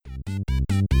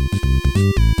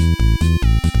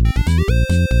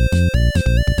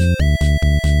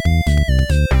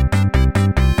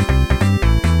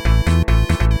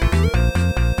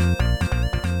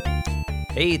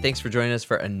thanks for joining us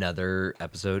for another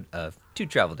episode of Two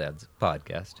Travel Dads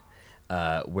podcast,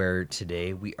 where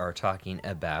today we are talking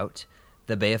about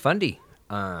the Bay of Fundy.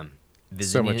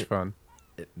 So much fun.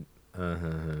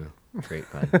 Great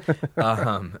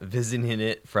fun. Visiting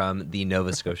it from the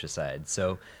Nova Scotia side.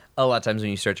 So a lot of times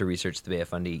when you start to research the Bay of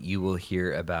Fundy, you will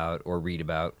hear about or read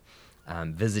about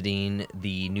visiting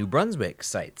the New Brunswick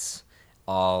sites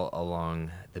all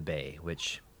along the bay,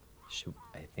 which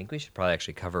I think we should probably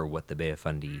actually cover what the Bay of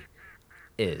Fundy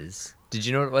is. Did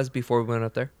you know what it was before we went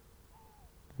up there?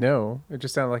 No, it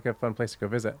just sounded like a fun place to go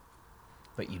visit.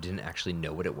 But you didn't actually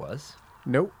know what it was?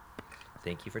 Nope.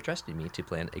 Thank you for trusting me to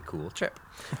plan a cool trip.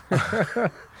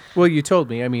 Well, you told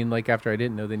me. I mean, like after I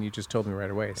didn't know, then you just told me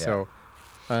right away. Yeah. So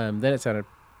then it sounded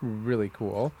really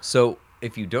cool. So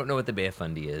if you don't know what the Bay of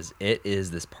Fundy is, it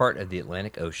is this part of the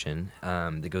Atlantic Ocean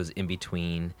that goes in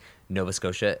between Nova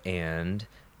Scotia and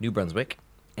New Brunswick.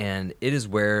 And it is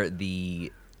where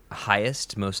the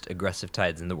highest, most aggressive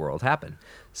tides in the world happen.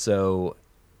 So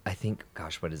I think,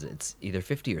 gosh, what is it? It's either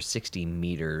 50 or 60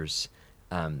 meters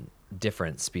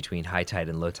difference between high tide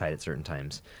and low tide at certain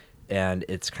times. And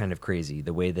it's kind of crazy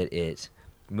the way that it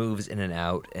moves in and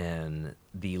out and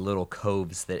the little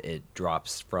coves that it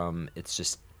drops from.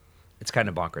 It's kind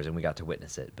of bonkers, and we got to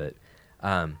witness it. But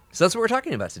so that's what we're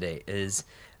talking about today is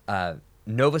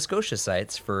Nova Scotia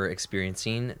sites for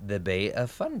experiencing the Bay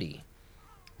of Fundy.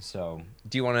 So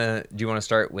do you want to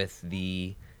start with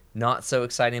the not so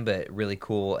exciting but really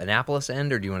cool Annapolis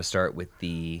end, or do you want to start with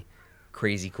the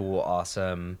crazy cool,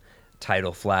 awesome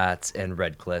Tidal Flats and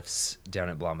Red Cliffs down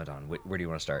at Blomidon? Where do you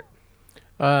want to start?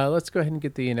 Let's go ahead and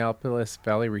get the Annapolis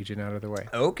Valley region out of the way.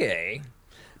 Okay.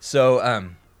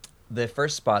 So the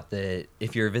first spot that,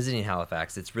 if you're visiting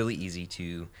Halifax, it's really easy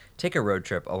to take a road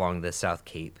trip along the South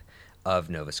Cape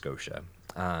of Nova Scotia.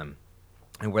 And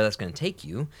where that's going to take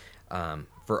you,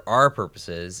 for our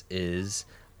purposes, is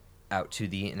out to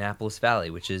the Annapolis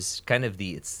Valley, which is kind of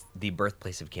it's the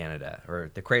birthplace of Canada, or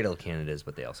the cradle of Canada is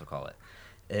what they also call it.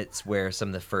 It's where some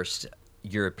of the first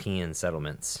European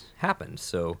settlements happened.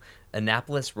 So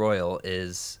Annapolis Royal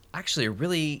is actually a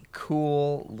really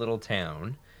cool little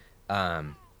town.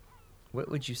 What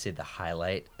would you say the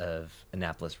highlight of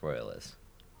Annapolis Royal is?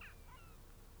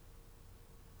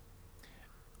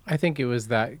 I think it was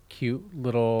that cute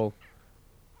little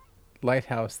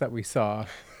lighthouse that we saw,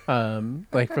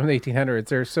 like from the 1800s.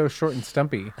 They're so short and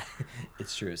stumpy.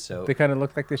 It's true. So They kind of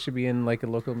look like they should be in like a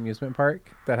local amusement park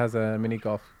that has a mini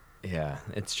golf. yeah,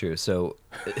 it's true. So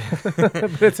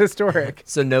But it's historic.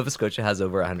 So Nova Scotia has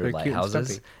over 100 Very cute and lighthouses,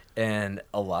 stumpy. and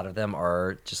a lot of them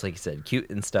are, just like you said, cute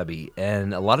and stubby.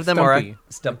 And a lot of them Stumpy. are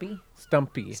stumpy?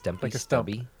 Stumpy. Stumpy, Like a stump.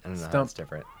 stubby? I don't know how Stump. it's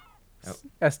different. Oh,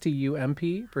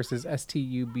 STUMP versus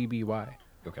STUBBY.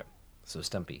 okay. So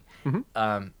stumpy. Mhm.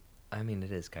 I mean,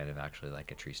 it is kind of actually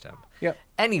like a tree stump. Yep.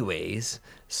 Anyways,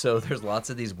 so there's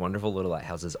lots of these wonderful little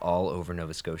lighthouses all over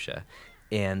Nova Scotia.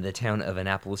 And the town of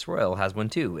Annapolis Royal has one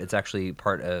too. It's actually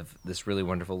part of this really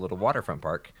wonderful little waterfront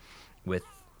park with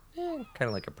kind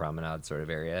of like a promenade sort of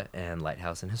area and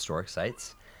lighthouse and historic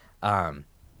sites. Yeah,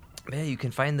 you can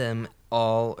find them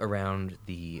all around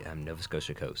the Nova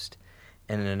Scotia coast.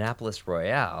 And in Annapolis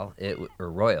Royal,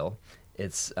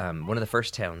 it's one of the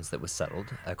first towns that was settled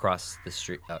across the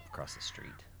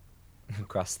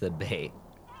bay.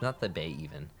 Not the bay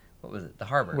even. What was it? The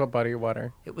harbor. What body of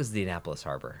water? It was the Annapolis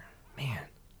Harbor. Man.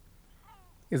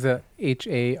 Is it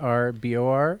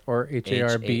HARBOR or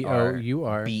HARBOUR?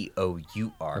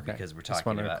 BOUR, Okay, because we're just talking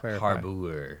wanted to about clarify.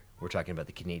 harbor. We're talking about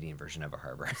the Canadian version of a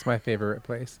harbor. It's my favorite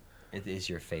place. It is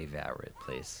your favorite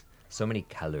place. So many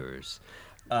colors.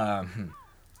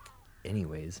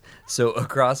 Anyways, so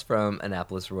across from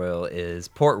Annapolis Royal is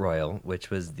Port Royal,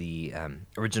 which was the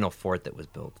original fort that was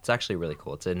built. It's actually really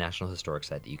cool. It's a National Historic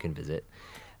Site that you can visit.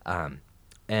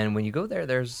 And when you go there,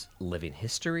 there's living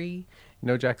history.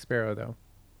 No Jack Sparrow, though.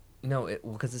 No,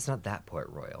 because it's not that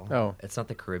Port Royal. Oh. It's not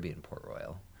the Caribbean Port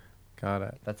Royal. Got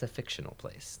it. That's a fictional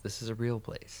place. This is a real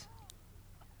place.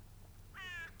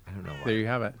 I don't know why. There you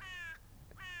have it.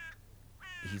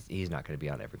 He's not going to be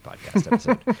on every podcast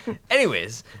episode.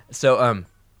 Anyways, so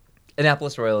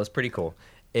Annapolis Royal is pretty cool.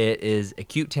 It is a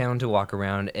cute town to walk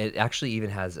around. It actually even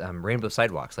has rainbow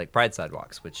sidewalks, like pride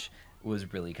sidewalks, which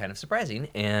was really kind of surprising.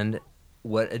 And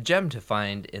what a gem to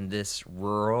find in this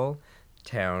rural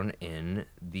town in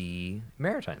the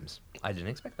Maritimes. I didn't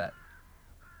expect that.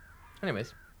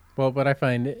 Anyways. Well, what I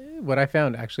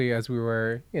found actually as we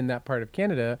were in that part of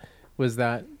Canada was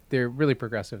that they're really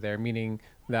progressive there, meaning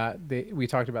that we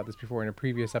talked about this before in a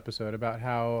previous episode about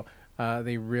how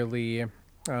they really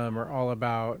are all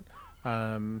about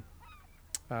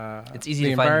It's easy the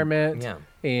to find. environment. Yeah.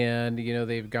 And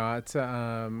they've got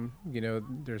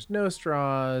there's no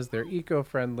straws. They're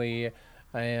eco-friendly,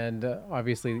 and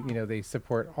obviously they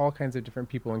support all kinds of different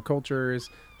people and cultures.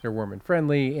 They're warm and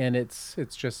friendly, and it's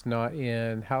just not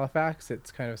in Halifax.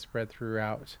 It's kind of spread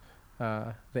throughout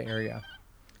the area,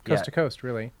 coast Yeah. to coast,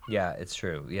 really. Yeah, it's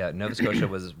true. Yeah, Nova Scotia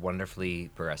was wonderfully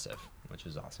progressive, which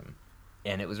was awesome.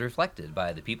 And it was reflected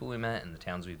by the people we met and the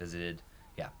towns we visited.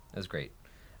 Yeah, it was great.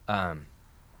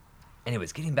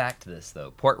 Anyways, getting back to this, though.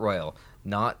 Port Royal,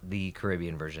 not the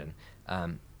Caribbean version.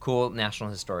 Cool National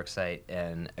Historic Site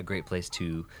and a great place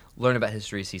to learn about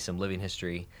history, see some living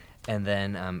history, and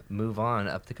then move on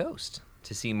up the coast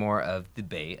to see more of the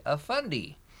Bay of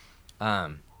Fundy.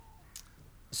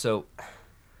 So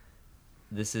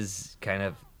this is kind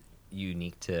of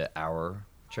unique to our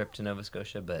trip to Nova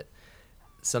Scotia, but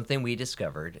something we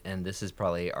discovered, and this is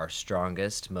probably our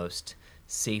strongest, most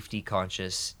safety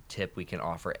conscious tip we can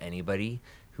offer anybody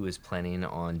who is planning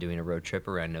on doing a road trip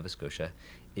around Nova Scotia,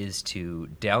 is to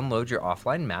download your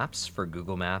offline maps for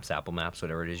Google Maps, Apple Maps,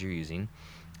 whatever it is you're using,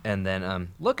 and then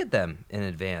look at them in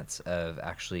advance of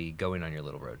actually going on your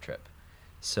little road trip.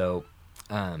 So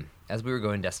as we were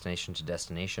going destination to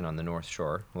destination on the North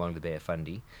Shore along the Bay of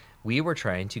Fundy, we were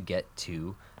trying to get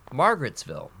to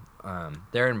Margarettsville.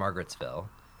 There in Margarettsville,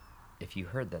 if you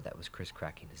heard that, that was Chris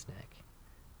cracking his neck.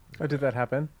 Oh, did that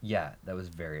happen? Yeah, that was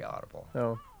very audible.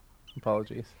 Oh,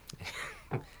 apologies.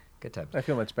 Good times. I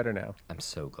feel much better now. I'm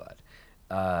so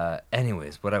glad.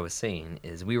 Anyways, what I was saying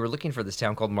is we were looking for this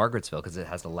town called Margarettsville because it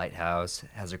has a lighthouse,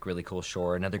 has a really cool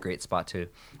shore, another great spot to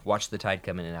watch the tide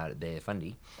come in and out at Bay of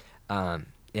Fundy.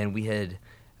 And we had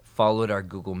followed our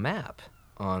Google map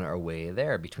on our way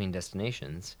there between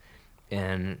destinations.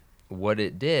 And what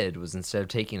it did was, instead of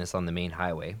taking us on the main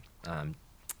highway,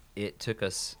 it took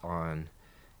us on...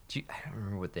 I don't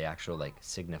remember what the actual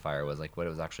signifier was, what it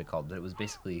was actually called, but it was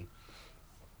basically...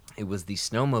 It was the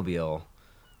snowmobile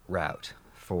route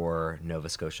for Nova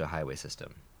Scotia highway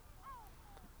system.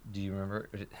 Do you remember?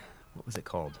 What was it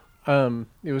called?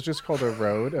 It was just called a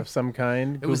road of some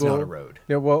kind. It was not a road.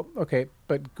 No, well, okay,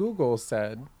 but Google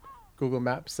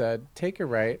Maps said, take a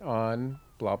right on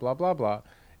blah, blah, blah, blah.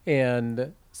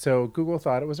 And so Google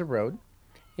thought it was a road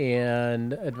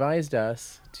and advised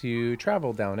us to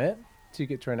travel down it to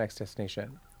get to our next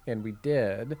destination. And we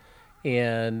did.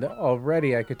 And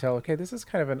already I could tell, okay, this is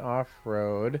kind of an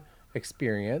off-road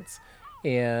experience.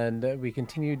 And we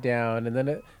continued down, and then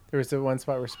there was the one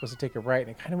spot we were supposed to take a right, and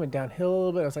it kind of went downhill a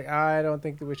little bit. I was like, I don't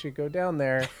think that we should go down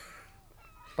there.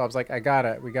 Bob's like, I got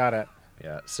it. We got it.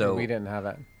 Yeah, so... And we didn't have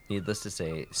it. Needless to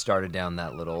say, started down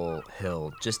that little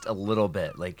hill just a little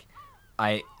bit.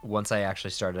 Once I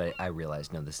actually started, I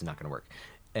realized, no, this is not going to work.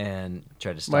 And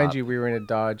tried to stop. Mind you, we were in a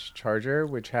Dodge Charger,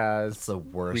 which has It's the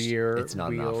worst. rear It's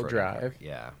not an wheel off-road drive. car.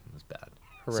 Yeah, it was bad.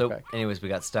 Horrific. So, anyways, we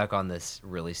got stuck on this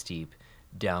really steep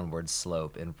downward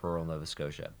slope in rural Nova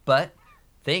Scotia. But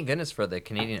thank goodness for the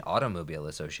Canadian Automobile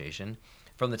Association.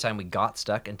 From the time we got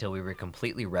stuck until we were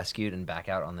completely rescued and back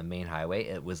out on the main highway,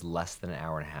 it was less than an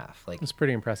hour and a half. It's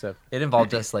pretty impressive. It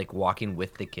involved us walking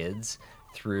with the kids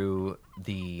through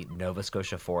the Nova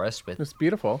Scotia forest with It's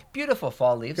beautiful. beautiful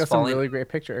fall leaves Got some falling. really great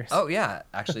pictures. Oh yeah,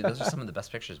 actually, those are some of the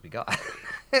best pictures we got.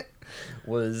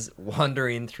 Was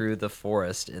wandering through the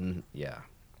forest, and yeah.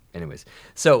 Anyways,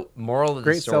 so moral of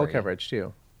the Great story. cell coverage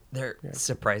too. There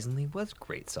surprisingly was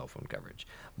great cell phone coverage.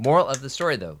 Moral of the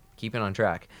story, though, keeping on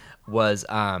track, was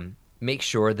make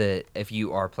sure that if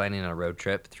you are planning a road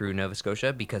trip through Nova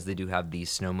Scotia, because they do have these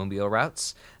snowmobile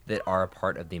routes that are a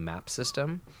part of the map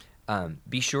system,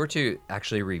 be sure to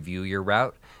actually review your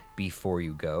route before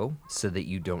you go so that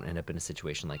you don't end up in a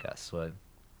situation like us. So,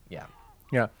 yeah.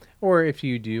 Yeah. Or if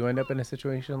you do end up in a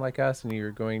situation like us and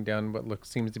you're going down what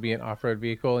seems to be an off-road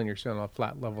vehicle and you're still on a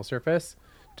flat level surface,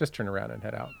 just turn around and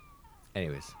head out.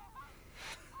 Anyways.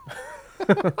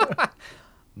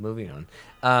 Moving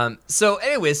on. So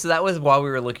that was while we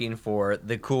were looking for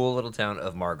the cool little town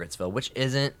of Margarettsville, which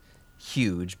isn't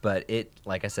huge, but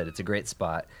like I said, it's a great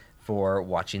spot for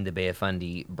watching the Bay of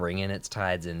Fundy bring in its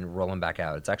tides and rolling back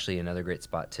out. It's actually another great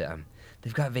spot to,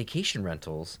 they've got vacation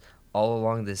rentals all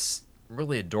along this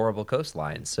really adorable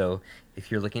coastline. So if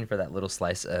you're looking for that little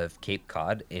slice of Cape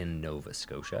Cod in Nova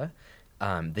Scotia,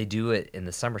 they do it in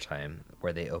the summertime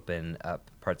where they open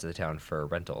up parts of the town for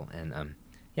rental. And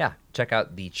check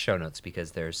out the show notes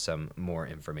because there's some more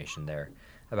information there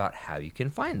about how you can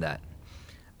find that.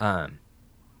 But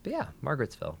yeah,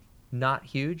 Margarettsville. Not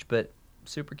huge, but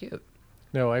super cute.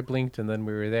 No, I blinked and then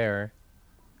we were there.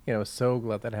 I was so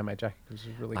glad that I had my jacket because it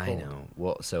was really cold. I know.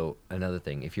 Well, so another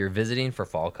thing, if you're visiting for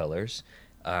fall colors,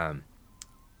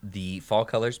 the fall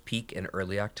colors peak in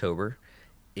early October,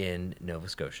 in Nova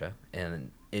Scotia,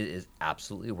 and it is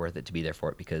absolutely worth it to be there for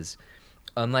it because,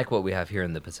 unlike what we have here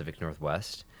in the Pacific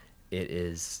Northwest, it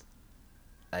is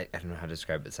I don't know how to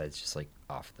describe it besides just like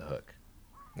off the hook.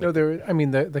 No, I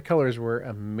mean, the colors were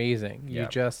amazing. You Yeah.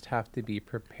 just have to be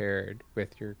prepared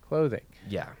with your clothing.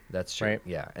 Yeah, that's true. Right.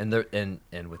 Yeah, and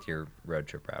and with your road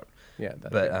trip route. Yeah,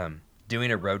 that's But right.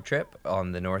 doing a road trip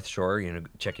on the North Shore,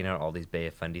 checking out all these Bay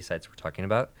of Fundy sites we're talking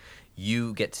about,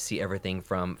 you get to see everything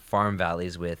from farm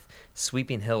valleys with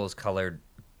sweeping hills colored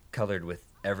with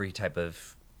every type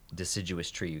of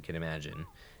deciduous tree you can imagine,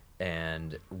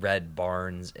 and red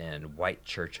barns and white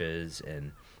churches,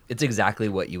 and it's exactly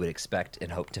what you would expect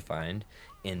and hope to find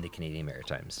in the Canadian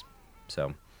Maritimes.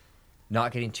 So,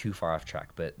 not getting too far off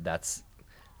track, but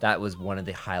that was one of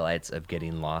the highlights of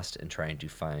getting lost and trying to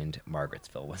find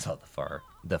Margarettsville was all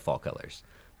the fall colors.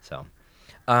 So,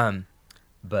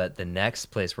 but the next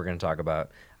place we're going to talk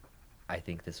about, I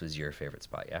think this was your favorite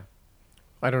spot, yeah?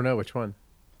 I don't know which one.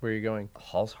 Where are you going?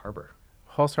 Halls Harbor.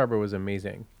 Halls Harbor was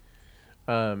amazing.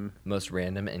 Most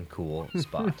random and cool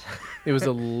spot. It was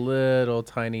a little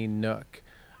tiny nook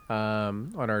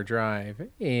on our drive,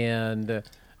 and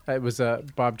it was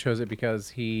Bob chose it because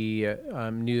he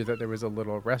knew that there was a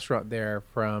little restaurant there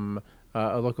from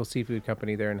a local seafood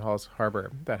company there in Halls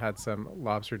Harbor that had some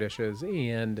lobster dishes,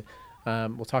 and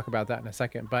we'll talk about that in a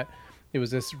second. But it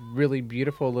was this really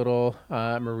beautiful little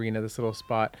marina, this little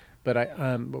spot. But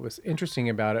what was interesting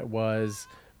about it was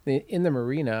in the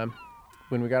marina,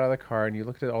 when we got out of the car and you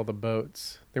looked at all the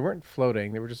boats, they weren't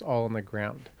floating; they were just all on the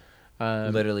ground,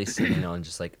 Literally sitting on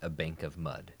just like a bank of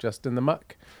mud. just in the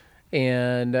muck.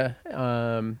 And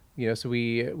so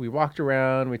we walked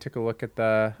around, we took a look at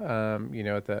the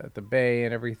at the bay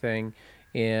and everything,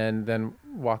 and then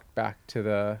walked back to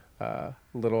the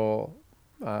little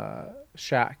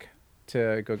shack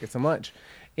to go get some lunch.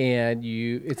 And it's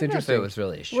I don't know if interesting. it was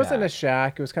really a It wasn't a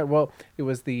shack. shack. It was kind of, well, it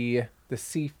was the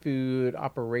seafood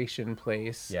operation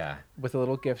place. Yeah. With a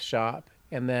little gift shop,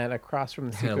 and then across from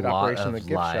the A seafood lot operation, the of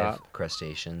gift live shop.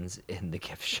 crustaceans in the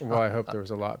gift shop. Well, I hope there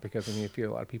was a lot because I mean, you feed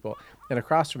a lot of people. And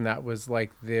across from that was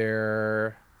like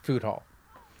their food hall.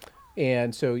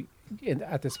 And so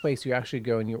at this place, you actually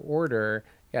go and you order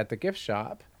at the gift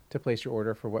shop to place your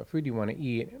order for what food you want to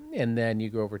eat. And then you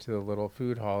go over to the little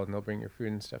food hall and they'll bring your food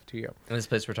and stuff to you. And this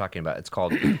place we're talking about, it's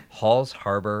called Halls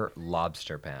Harbor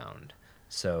Lobster Pound.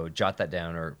 So jot that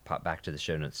down or pop back to the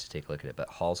show notes to take a look at it. But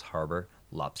Halls Harbor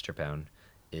Lobster Pound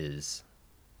is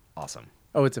awesome.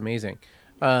 Oh, it's amazing.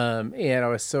 And I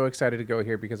was so excited to go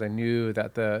here because I knew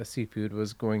that the seafood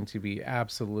was going to be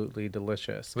absolutely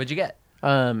delicious. What'd you get?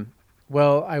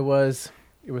 Well, it was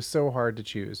so hard to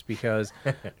choose because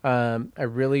I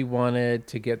really wanted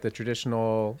to get the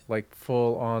traditional, like,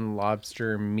 full-on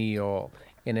lobster meal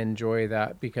and enjoy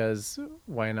that because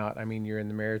why not? I mean, you're in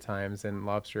the Maritimes and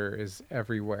lobster is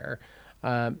everywhere.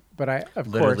 But I, of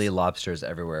Literally course, lobsters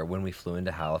everywhere. When we flew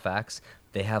into Halifax,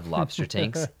 they have lobster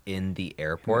tanks in the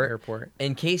airport.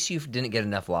 In case you didn't get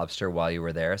enough lobster while you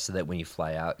were there, so that when you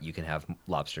fly out, you can have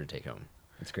lobster to take home.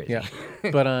 It's crazy. yeah.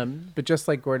 But just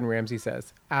like Gordon Ramsay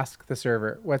says, ask the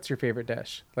server, what's your favorite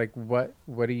dish? Like, what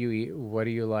do you eat? What do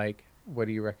you like? What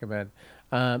do you recommend?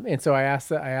 And so I asked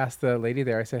the lady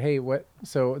there, I said, hey,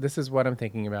 so this is what I'm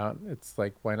thinking about. It's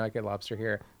like, why not get lobster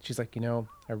here? She's like,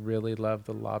 I really love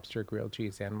the lobster grilled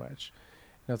cheese sandwich.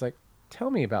 And I was like,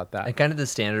 tell me about that. And kind of the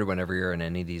standard whenever you're in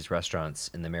any of these restaurants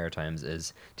in the Maritimes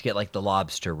is to get like the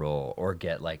lobster roll or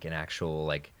get like an actual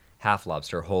like half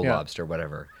lobster, whole Yeah. lobster,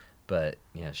 whatever. But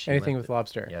yeah, Anything with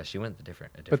lobster. Yeah, she went a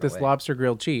different But this way. lobster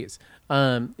grilled cheese,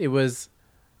 it was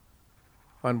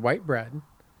on white bread,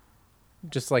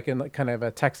 just like in like kind of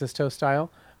a Texas toast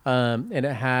style. And it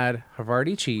had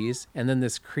Havarti cheese and then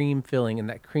this cream filling. And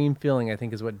that cream filling, I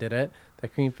think, is what did it.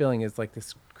 That cream filling is like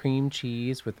this cream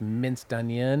cheese with minced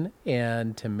onion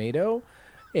and tomato.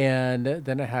 And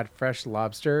then it had fresh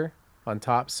lobster on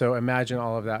top. So imagine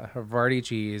all of that Havarti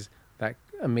cheese, that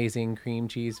amazing cream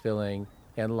cheese filling,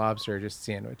 and lobster just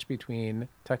sandwiched between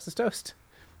Texas toast.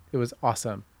 It was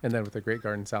awesome. And then with a great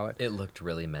garden salad. It looked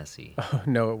really messy.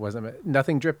 No, it wasn't.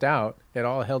 Nothing dripped out. It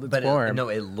all held its But form.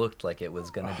 it looked like it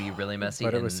was going to be really messy.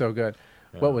 But it was and so good.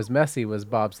 What was messy was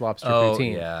Bob's lobster Oh,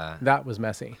 poutine. yeah. That was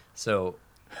messy. So,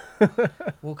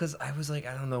 well, because I was like,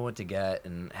 I don't know what to get,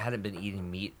 and hadn't been eating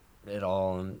meat at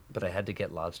all, but I had to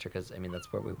get lobster because, I mean,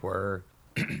 that's where we were.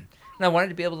 And I wanted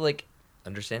to be able to, like,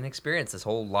 understand and experience this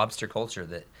whole lobster culture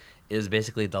that is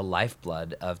basically the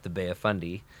lifeblood of the Bay of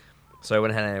Fundy. So I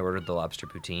went ahead and I ordered the lobster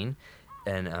poutine.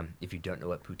 And if you don't know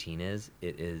what poutine is,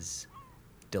 it is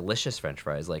delicious French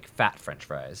fries, like fat French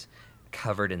fries,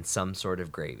 covered in some sort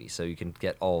of gravy. So you can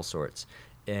get all sorts.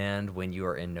 And when you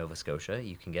are in Nova Scotia,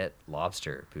 you can get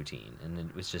lobster poutine, and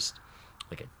it was just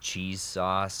like a cheese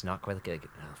sauce, not quite like a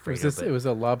Alfredo, but It was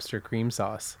a lobster cream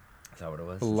sauce. is that what it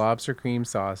was? A lobster cream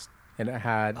sauce, and it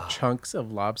had chunks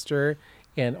of lobster,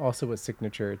 and also what's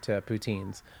signature to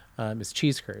poutines is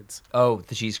cheese curds. Oh,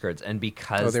 the cheese curds, and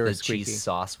because they were the squeaky. cheese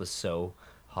sauce was so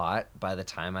hot, by the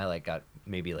time I like got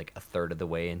maybe like a third of the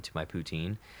way into my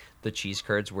poutine, the cheese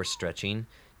curds were stretching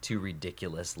to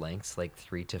ridiculous lengths, like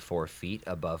 3 to 4 feet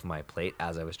above my plate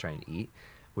as I was trying to eat,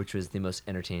 which was the most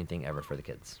entertaining thing ever for the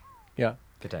kids. Yeah.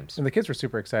 Good times. And the kids were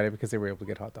super excited because they were able to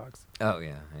get hot dogs. Oh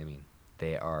yeah, I mean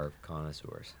they are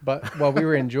connoisseurs. But while we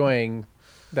were enjoying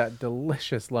that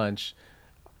delicious lunch,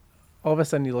 all of a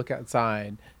sudden you look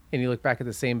outside and you look back at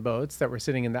the same boats that were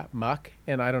sitting in that muck,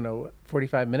 and I don't know,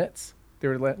 45 minutes. They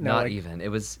were Not even. It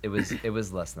was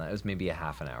less than that. It was maybe a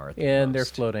half an hour. At the and they're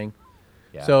most. floating.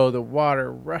 Yeah. So the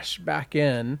water rushed back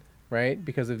in, right,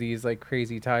 because of these like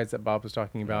crazy tides that Bob was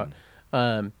talking about.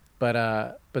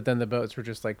 But then the boats were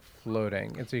just like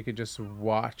floating, and so you could just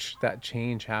watch that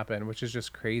change happen, which is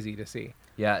just crazy to see.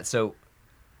 Yeah. So,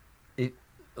 it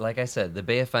like I said, the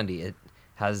Bay of Fundy, it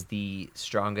has the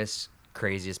strongest,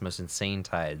 craziest, most insane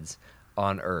tides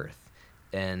on Earth,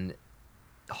 and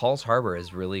Halls Harbor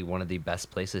is really one of the best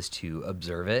places to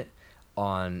observe it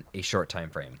on a short time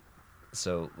frame.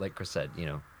 So, like Chris said,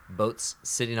 boats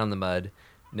sitting on the mud.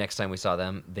 Next time we saw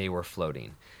them, they were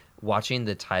floating. Watching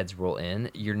the tides roll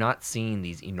in, you're not seeing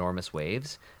these enormous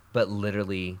waves, but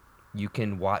literally you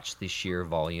can watch the sheer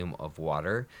volume of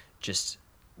water just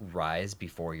rise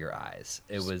before your eyes.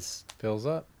 It was Fills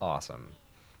up. awesome.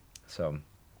 So,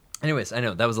 anyways, I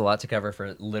know that was a lot to cover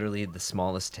for literally the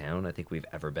smallest town I think we've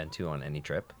ever been to on any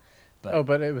trip. But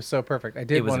But it was so perfect. I It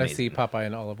did was want to see amazing. Popeye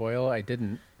and olive oil. I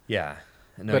didn't. yeah,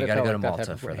 no, But you it got to felt go to like that type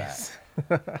Malta of for place.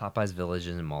 that. Popeye's Village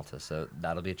is in Malta, so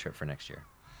that'll be a trip for next year.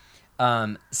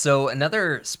 So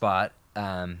another spot,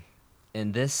 and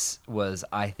this was,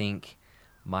 I think,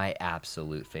 my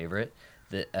absolute favorite.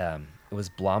 That it was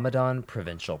Blomidon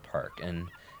Provincial Park, and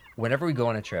whenever we go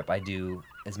on a trip, I do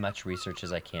as much research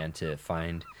as I can to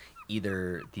find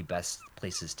either the best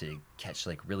places to catch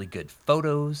like really good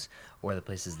photos, or the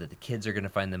places that the kids are going to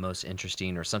find the most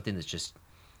interesting, or something that's just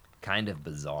kind of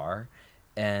bizarre.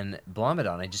 And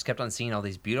Blomidon, I just kept on seeing all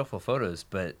these beautiful photos,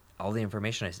 but all the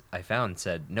information I found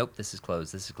said, nope, this is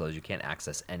closed. This is closed. You can't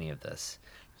access any of this.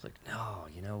 I was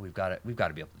like, no, we've got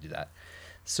to be able to do that.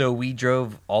 So we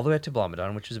drove all the way to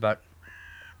Blomidon, which is about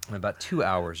 2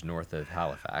 hours north of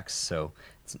Halifax. So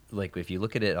it's like, if you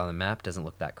look at it on the map, it doesn't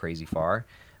look that crazy far,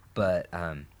 but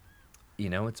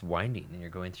it's winding, and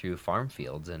you're going through farm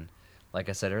fields, and like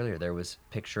I said earlier, there was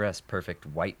picturesque, perfect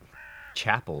white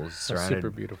chapels Super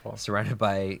beautiful. surrounded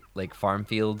by like farm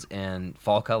fields and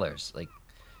fall colors. Like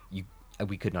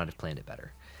we could not have planned it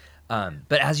better.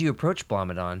 But as you approach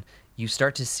Blomidon, you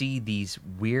start to see these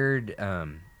weird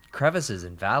crevices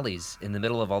and valleys in the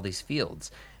middle of all these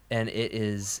fields, and it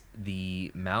is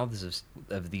the mouths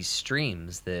of these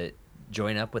streams that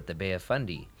join up with the Bay of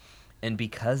Fundy. And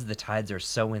because the tides are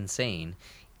so insane,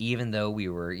 even though we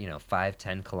were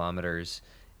 5-10 kilometers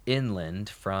inland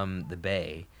from the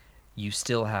bay, you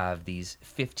still have these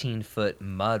 15-foot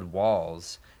mud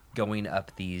walls going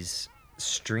up these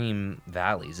stream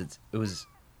valleys. It was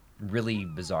really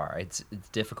bizarre. It's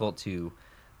difficult to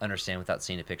understand without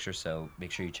seeing a picture, so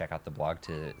make sure you check out the blog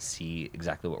to see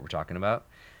exactly what we're talking about.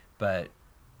 But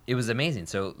it was amazing.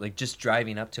 So like, just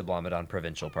driving up to Blomidon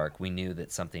Provincial Park, we knew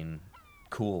that something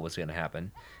cool was going to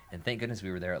happen, and thank goodness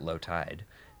we were there at low tide,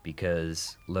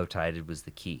 because low tide was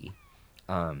the key.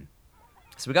 So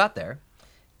we got there,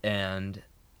 and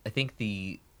I think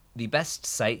the best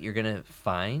site you're gonna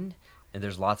find, and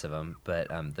there's lots of them, but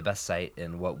the best site,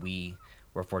 and what we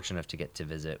were fortunate enough to get to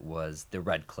visit, was the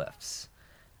Red Cliffs.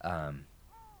 And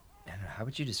how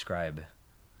would you describe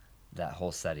that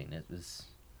whole setting?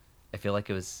 I feel like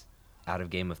it was out of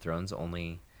Game of Thrones,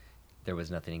 only there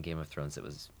was nothing in Game of Thrones that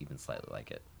was even slightly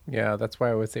like it. Yeah, that's why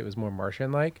I would say it was more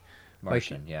Martian-like.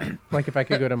 Martian, yeah. Like if I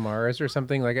could go to Mars or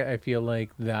something, like I feel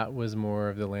like that was more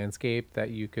of the landscape that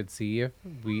you could see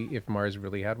if Mars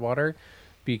really had water,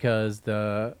 because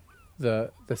the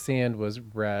sand was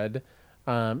red,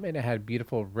 and it had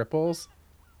beautiful ripples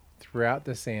throughout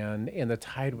the sand, and the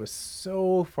tide was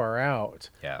so far out.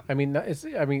 Yeah. I mean,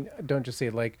 don't just say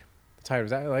like the tide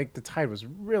was out, like the tide was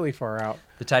really far out.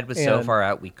 The tide was so And- far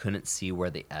out, we couldn't see where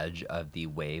the edge of the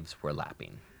waves were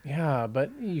lapping. Yeah,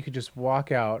 but you could just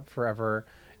walk out forever,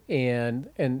 and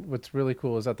what's really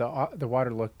cool is that the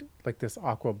water looked like this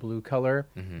aqua blue color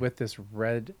with this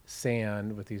red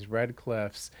sand with these red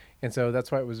cliffs, and so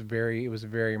that's why it was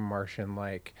very Martian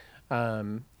like.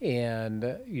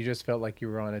 and you just felt like you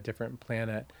were on a different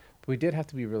planet. But we did have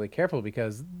to be really careful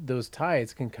because those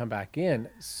tides can come back in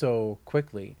so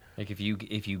quickly. Like if you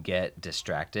get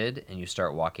distracted and you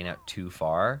start walking out too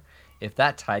far, if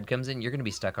that tide comes in, you're going to be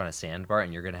stuck on a sandbar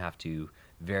and you're going to have to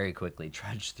very quickly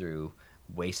trudge through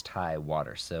waist high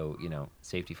water. So,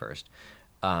 safety first.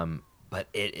 But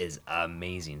it is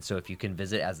amazing. So if you can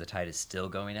visit as the tide is still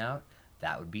going out,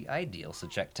 that would be ideal. So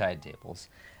check tide tables.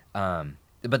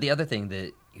 But the other thing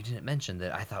that you didn't mention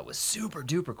that I thought was super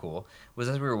duper cool was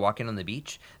as we were walking on the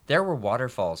beach, there were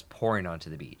waterfalls pouring onto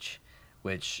the beach,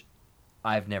 which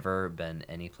I've never been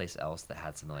anyplace else that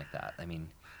had something like that. I mean,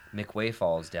 McWay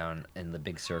Falls down in the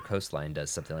Big Sur coastline does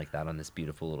something like that on this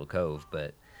beautiful little cove,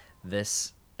 but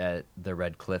this at the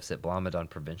Red Cliffs at Blomidon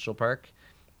Provincial Park,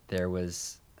 there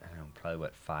was, I don't know, probably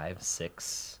what, 5,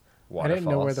 6 waterfalls. I didn't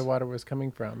know where the water was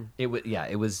coming from. It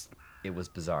was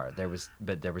bizarre. There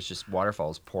was just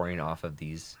waterfalls pouring off of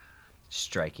these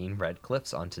striking red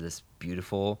cliffs onto this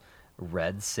beautiful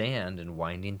red sand and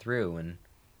winding through, and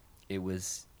it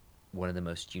was one of the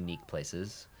most unique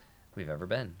places we've ever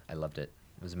been. I loved it.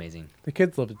 It was amazing. The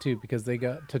kids loved it too because they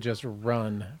got to just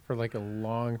run for like a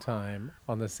long time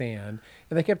on the sand,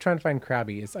 and they kept trying to find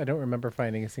crabbies. I don't remember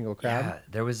finding a single crab. Yeah,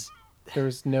 there was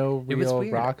no It was real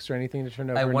weird. rocks or anything to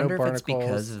turn over. I wonder no if it's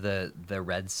barnacles. because of the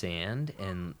red sand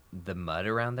and the mud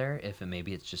around there. If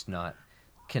maybe it's just not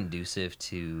conducive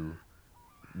to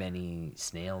many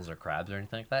snails or crabs or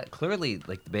anything like that. Clearly,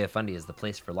 like the Bay of Fundy is the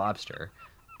place for lobster,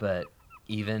 but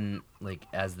even like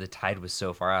as the tide was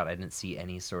so far out, I didn't see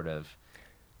any sort of.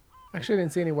 Actually, I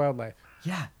didn't see any wildlife.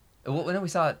 Yeah. Well, when we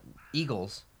saw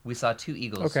eagles, we saw 2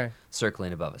 eagles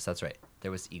circling above us. That's right.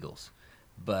 There was eagles,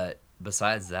 but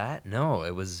besides that, no.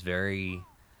 It was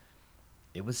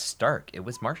stark. It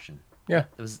was Martian. Yeah,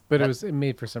 It it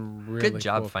made for some really good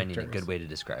job cool finding pictures. a good way to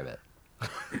describe it.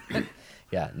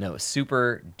 Yeah, no,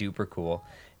 super duper cool.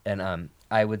 And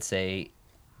I would say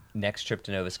next trip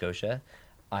to Nova Scotia,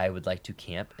 I would like to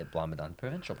camp at Blomidon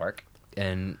Provincial Park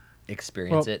and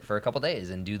experience it for a couple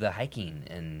days and do the hiking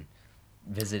and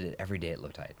visit it every day at low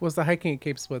tide. Was the hiking at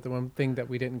Cape Split the one thing that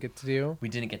we didn't get to do? We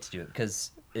didn't get to do it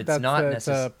because it's It's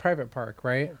necessary. a private park,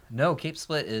 right? No, Cape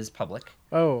Split is public.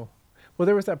 Oh, well,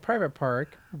 there was that private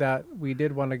park that we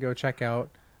did want to go check out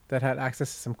that had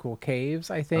access to some cool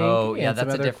caves, I think. Oh, yeah, and some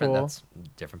that's other that's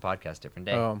different podcast, different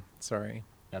day. Oh, sorry.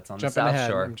 That's on Jumping the South ahead.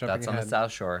 Shore. I'm jumping That's on the ahead.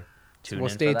 South Shore. Tune Well,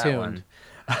 in stay for that tuned.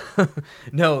 one.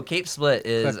 No, Cape Split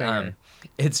is Cliffhanger.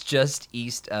 it's just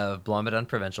east of Blomidon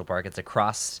Provincial Park. It's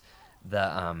across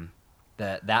the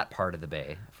that part of the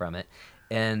bay from it,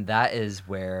 and that is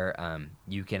where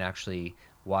you can actually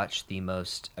watch the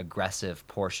most aggressive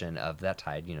portion of that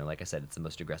tide. Like I said, it's the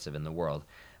most aggressive in the world,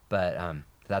 but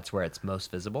that's where it's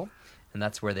most visible, and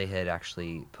that's where they had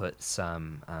actually put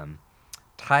some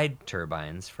tide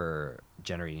turbines for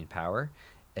generating power,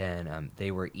 and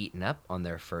they were eaten up on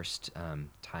their first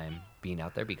time being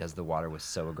out there because the water was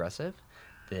so aggressive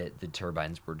that the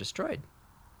turbines were destroyed.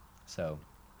 So,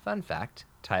 fun fact,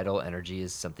 tidal energy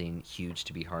is something huge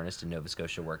to be harnessed, and Nova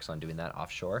Scotia works on doing that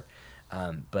offshore.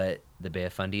 But the Bay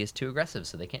of Fundy is too aggressive,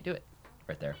 so they can't do it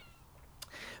right there.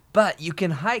 But you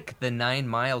can hike the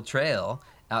 9-mile trail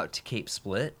out to Cape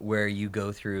Split, where you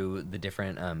go through the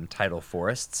different tidal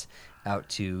forests out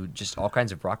to just all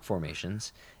kinds of rock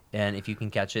formations. And if you can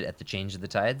catch it at the change of the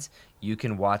tides, you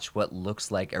can watch what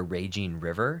looks like a raging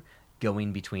river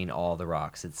going between all the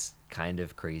rocks. It's kind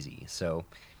of crazy. So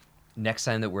next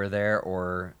time that we're there,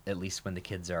 or at least when the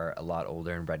kids are a lot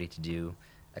older and ready to do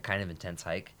a kind of intense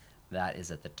hike, that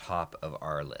is at the top of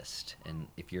our list. And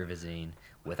if you're visiting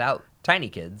without tiny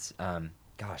kids,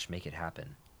 gosh, make it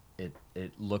happen.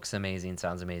 It looks amazing,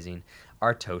 sounds amazing.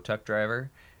 Our tow truck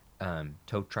driver, I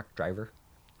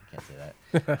can't say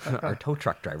that. Our tow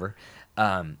truck driver,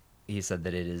 he said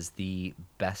that it is the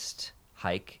best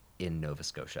hike in Nova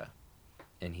Scotia,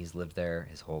 and he's lived there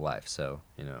his whole life. So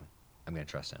I'm gonna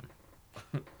trust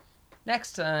him.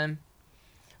 Next time,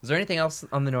 was there anything else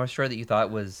on the North Shore that you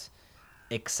thought was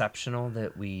exceptional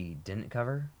that we didn't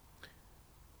cover?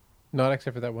 Not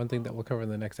except for that one thing that we'll cover in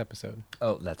the next episode.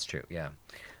 Oh, that's true. Yeah.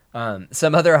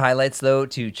 Some other highlights though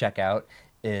to check out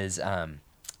is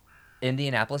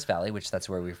Indianapolis Valley, which that's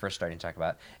where we were first starting to talk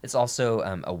about. It's also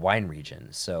a wine region.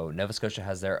 So Nova Scotia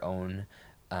has their own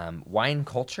wine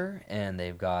culture, and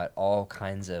they've got all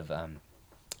kinds of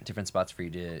different spots for you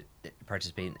to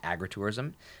participate in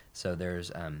agritourism. So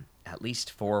there's at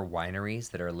least 4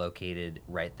 wineries that are located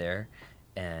right there,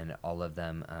 and all of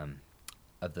them,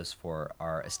 of those 4,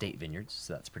 are estate vineyards,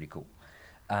 so that's pretty cool.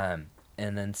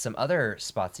 And then some other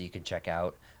spots that you can check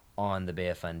out on the Bay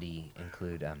of Fundy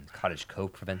include Cottage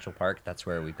Cove Provincial Park. That's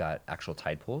where we've got actual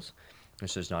tide pools,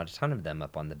 which there's not a ton of them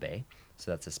up on the bay,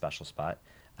 so that's a special spot.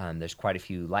 There's quite a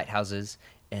few lighthouses,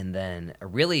 and then a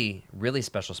really, really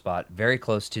special spot very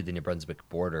close to the New Brunswick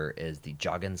border is the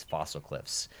Joggins Fossil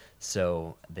Cliffs.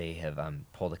 So they have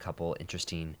pulled a couple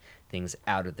interesting things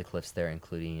out of the cliffs there,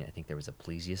 including, I think there was a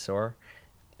plesiosaur,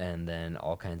 and then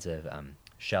all kinds of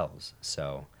shells.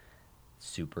 So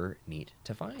super neat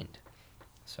to find.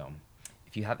 So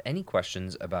if you have any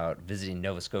questions about visiting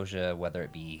Nova Scotia, whether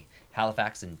it be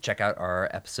Halifax, and check out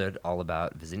our episode all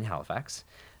about visiting Halifax.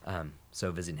 So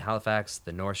visiting Halifax,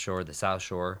 the North Shore, the South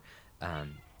Shore.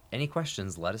 Any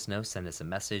questions, let us know. Send us a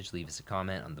message. Leave us a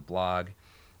comment on the blog.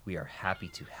 We are happy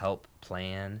to help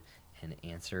plan and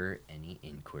answer any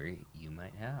inquiry you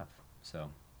might have. So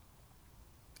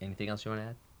anything else you want to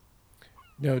add?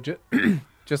 No,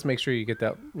 just make sure you get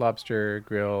that lobster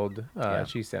grilled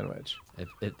cheese sandwich.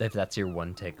 If that's your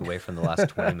one takeaway from the last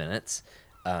 20 minutes,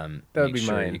 that would be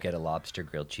mine. You get a lobster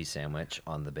grilled cheese sandwich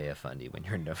on the Bay of Fundy when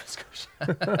you're in Nova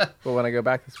Scotia. Well, when I go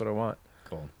back, that's what I want.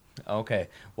 Cool. Okay.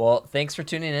 Well, thanks for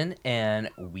tuning in,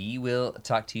 and we will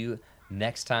talk to you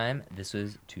next time. This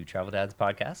was Two Travel Dads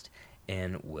Podcast,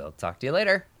 and we'll talk to you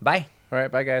later. Bye. All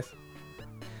right. Bye, guys.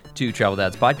 Two Travel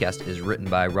Dads Podcast is written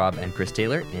by Rob and Chris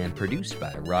Taylor and produced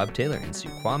by Rob Taylor in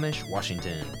Suquamish,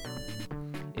 Washington.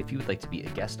 If you would like to be a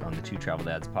guest on the Two Travel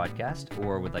Dads Podcast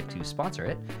or would like to sponsor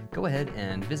it, go ahead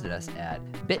and visit us at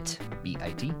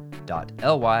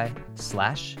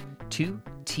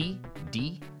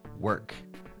bit.ly/2tdwork.